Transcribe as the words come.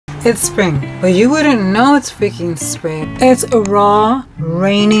It's spring, but you wouldn't know it's freaking spring. It's raw,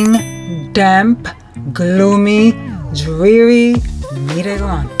 raining, damp, gloomy, dreary. Mire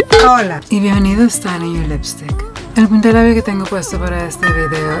on. Hola y bienvenido está en your lipstick. El punto labio que tengo puesto para este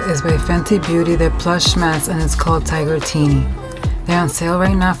video is by Fenty Beauty. They're plush mattes and it's called Tigertini. They're on sale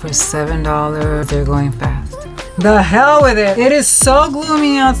right now for $7. They're going fast. The hell with it. It is so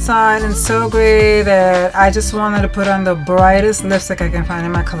gloomy outside and so gray that I just wanted to put on the brightest lipstick I can find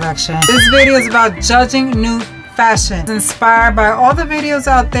in my collection. This video is about judging new fashion. It's inspired by all the videos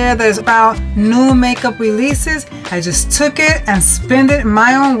out there that's about new makeup releases. I just took it and spun it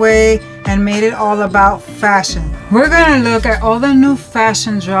my own way and made it all about fashion. We're gonna look at all the new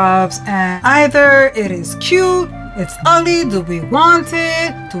fashion drops and either it is cute, it's ugly, do we want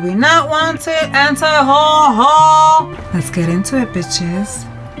it, do we not want it, anti-haul. Let's get into it, bitches.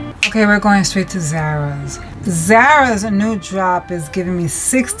 Okay, we're going straight to Zara's. Zara's new drop is giving me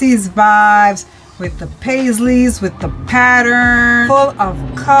 60s vibes with the paisleys, with the pattern, full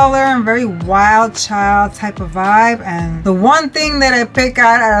of color and very wild child type of vibe. And the one thing that I pick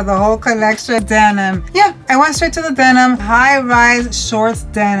out of the whole collection, denim. Yeah, I went straight to the denim, high-rise shorts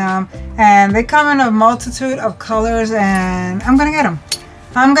denim, and they come in a multitude of colors and I'm gonna get them.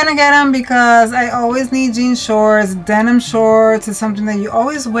 I'm gonna get them because I always need jean shorts. Denim shorts is something that you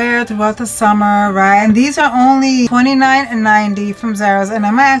always wear throughout the summer, right? And these are only $29.90 from Zara's, and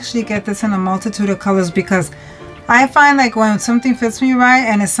I might actually get this in a multitude of colors because I find like when something fits me right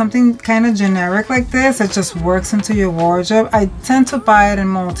and it's something kind of generic like this, it just works into your wardrobe, I tend to buy it in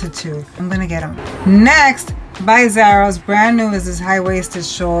multitude. I'm gonna get them. Next, by Zara's, brand new is this high-waisted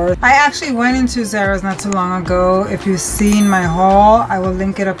short. I actually went into Zara's not too long ago. If you've seen my haul, I will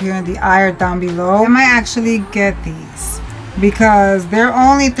link it up here in the eye or down below. I might actually get these because they're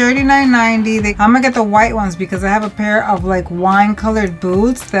only $39.90. I'm gonna get the white ones because I have a pair of like wine colored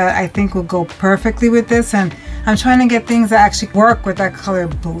boots that I think will go perfectly with this, and I'm trying to get things that actually work with that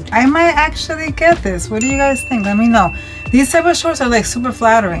colored boot. I might actually get this. What do you guys think? Let me know. These type of shorts are like super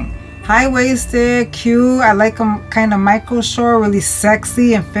flattering. High-waisted, cute. I like them kind of micro short, really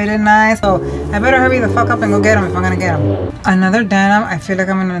sexy and fitted nice. So I better hurry the fuck up and go get them if I'm gonna get them. Another denim, I feel like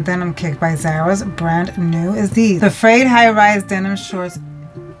I'm in a denim kick by Zara's, brand new, is these. The frayed high-rise denim shorts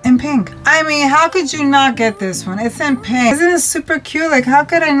in pink. I mean, how could you not get this one? It's in pink. Isn't it super cute? Like, how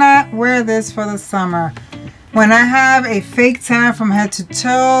could I not wear this for the summer? When I have a fake tan from head to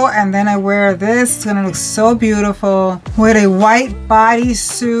toe and then I wear this, it's gonna look so beautiful with a white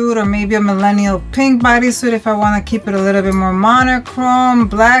bodysuit or maybe a millennial pink bodysuit if I want to keep it a little bit more monochrome,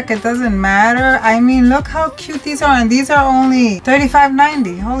 black, it doesn't matter. I mean, look how cute these are, and these are only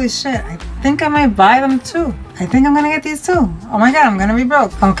 $35.90. Holy shit, I think I might buy them too. I think I'm gonna get these too. Oh my god, I'm gonna be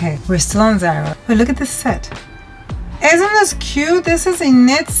broke. Okay, we're still on Zara. But look at this set. Isn't this cute? This is a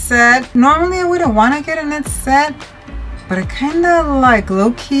knit set. Normally I wouldn't want to get a knit set, but I kind of like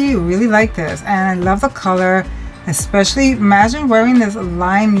low-key really like this, and I love the color. Especially imagine wearing this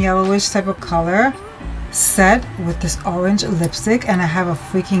lime yellowish type of color set with this orange lipstick, and I have a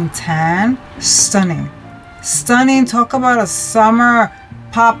freaking tan. Stunning. Stunning. Talk about a summer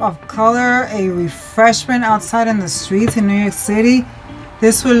pop of color, a refreshment outside in the streets in New York City.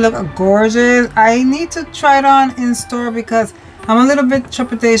 This will look gorgeous. I need to try it on in store because I'm a little bit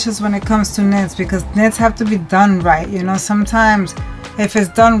trepidatious when it comes to knits, because knits have to be done right. You know, sometimes if it's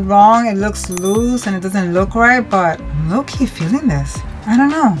done wrong, it looks loose and it doesn't look right, but I'm low-key feeling this. I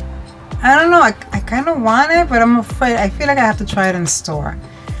don't know. I kind of want it, but I'm afraid. I feel like I have to try it in store.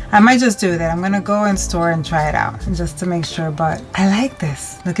 I might just do that. I'm going to go in store and try it out just to make sure, but I like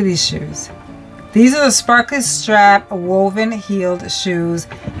this. Look at these shoes. These are the sparkly strap woven heeled shoes.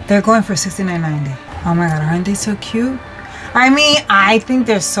 They're going for $69.90. Oh my god, aren't they so cute? I mean, I think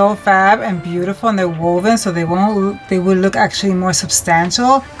they're so fab and beautiful, and they're woven, so they will look actually more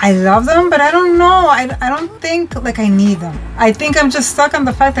substantial. I love them, but I don't know. I don't think like I need them. I think I'm just stuck on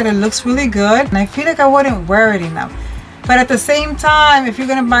the fact that it looks really good, and I feel like I wouldn't wear it enough. But at the same time, if you're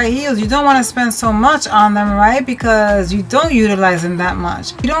gonna buy heels, you don't want to spend so much on them, right? Because you don't utilize them that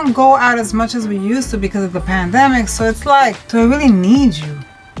much. You don't go out as much as we used to because of the pandemic. So it's like, do I really need you?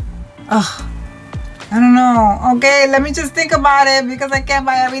 Ugh, I don't know. Okay, let me just think about it because I can't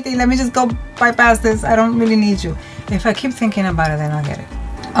buy everything. Let me just go bypass this. I don't really need you. If I keep thinking about it, then I'll get it.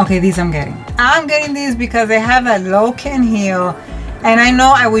 Okay, these I'm getting. I'm getting these because they have that low kitten heel. And I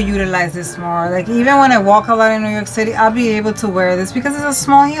know I will utilize this more. Like, even when I walk a lot in New York City, I'll be able to wear this because it's a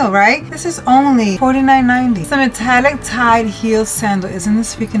small heel, right? This is only $49.90. It's a metallic tied heel sandal. Isn't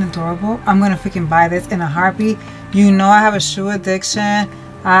this freaking adorable? I'm gonna freaking buy this in a heartbeat. You know I have a shoe addiction.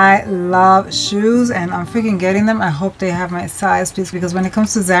 I love shoes and I'm freaking getting them. I hope they have my size, please, because when it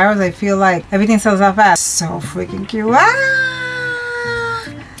comes to Zara's, I feel like everything sells out fast. So freaking cute.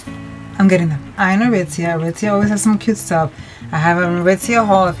 Ah! I'm getting them. I know Aritzia. Aritzia always has some cute stuff. I have an Aritzia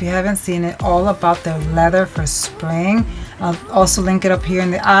haul, if you haven't seen it, all about their leather for spring. I'll also link it up here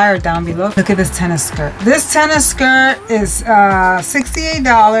in the eye or down below. Look at this tennis skirt. This tennis skirt is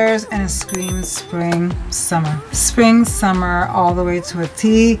 $68 and it screams spring, summer. Spring, summer, all the way to a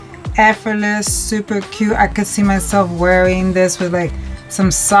T. Effortless, super cute. I could see myself wearing this with like some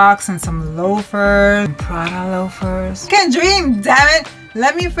socks and some loafers. Prada loafers. Can dream, damn it!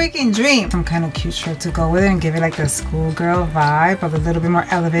 Let me freaking dream. Some kind of cute shirt to go with it and give it like the schoolgirl vibe, but a little bit more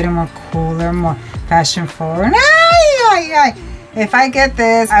elevated, more cooler, more fashion forward. If I get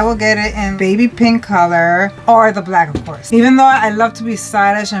this, I will get it in baby pink color or the black, of course. Even though I love to be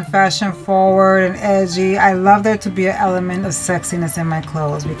stylish and fashion forward and edgy, I love there to be an element of sexiness in my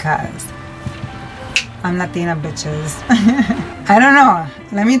clothes because I'm Latina, bitches. I don't know.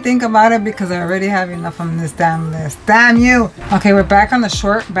 Let me think about it because I already have enough on this damn list. Damn you! Okay, we're back on the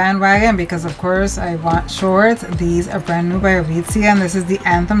short bandwagon because of course I want shorts. These are brand new by Aritzia and this is the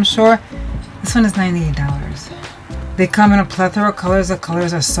Anthem short. This one is $98. They come in a plethora of colors. The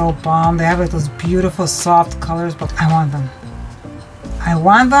colors are so bomb. They have like those beautiful soft colors, but I want them. I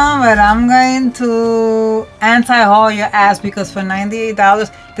want them, but I'm going to anti-haul your ass because for $98,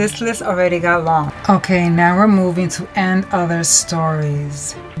 this list already got long. Okay, now we're moving to End Other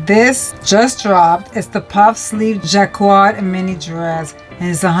Stories. This just dropped. It's the puff sleeve jacquard mini dress and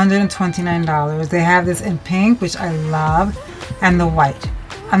it's $129. They have this in pink, which I love, and the white.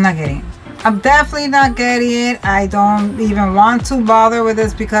 I'm not getting it. I'm definitely not getting it. I don't even want to bother with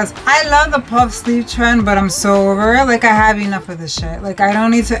this because I love the puff sleeve trend, but I'm so over it. Like, I have enough of this shit. Like, I don't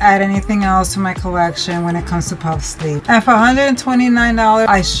need to add anything else to my collection when it comes to puff sleeve. And for $129,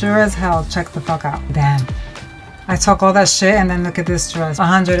 I sure as hell check the fuck out. Damn. I talk all that shit and then look at this dress.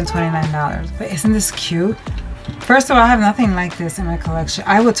 $129. But isn't this cute? First of all, I have nothing like this in my collection.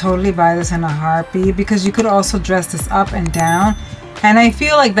 I would totally buy this in a heartbeat because you could also dress this up and down. And I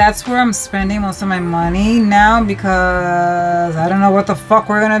feel like that's where I'm spending most of my money now because I don't know what the fuck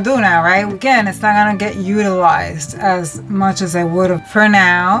we're gonna do now, right? Again, it's not gonna get utilized as much as I would have for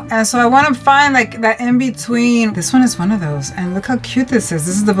now. And so I want to find like that in between. This one is one of those. And look how cute this is.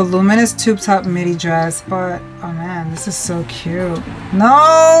 This is the voluminous tube top midi dress. But, oh man, this is so cute.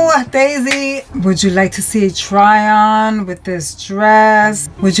 No, Daisy! Would you like to see a try on with this dress?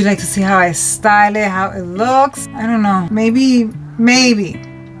 Would you like to see how I style it, how it looks? I don't know. Maybe.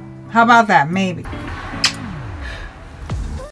 How about that? Maybe.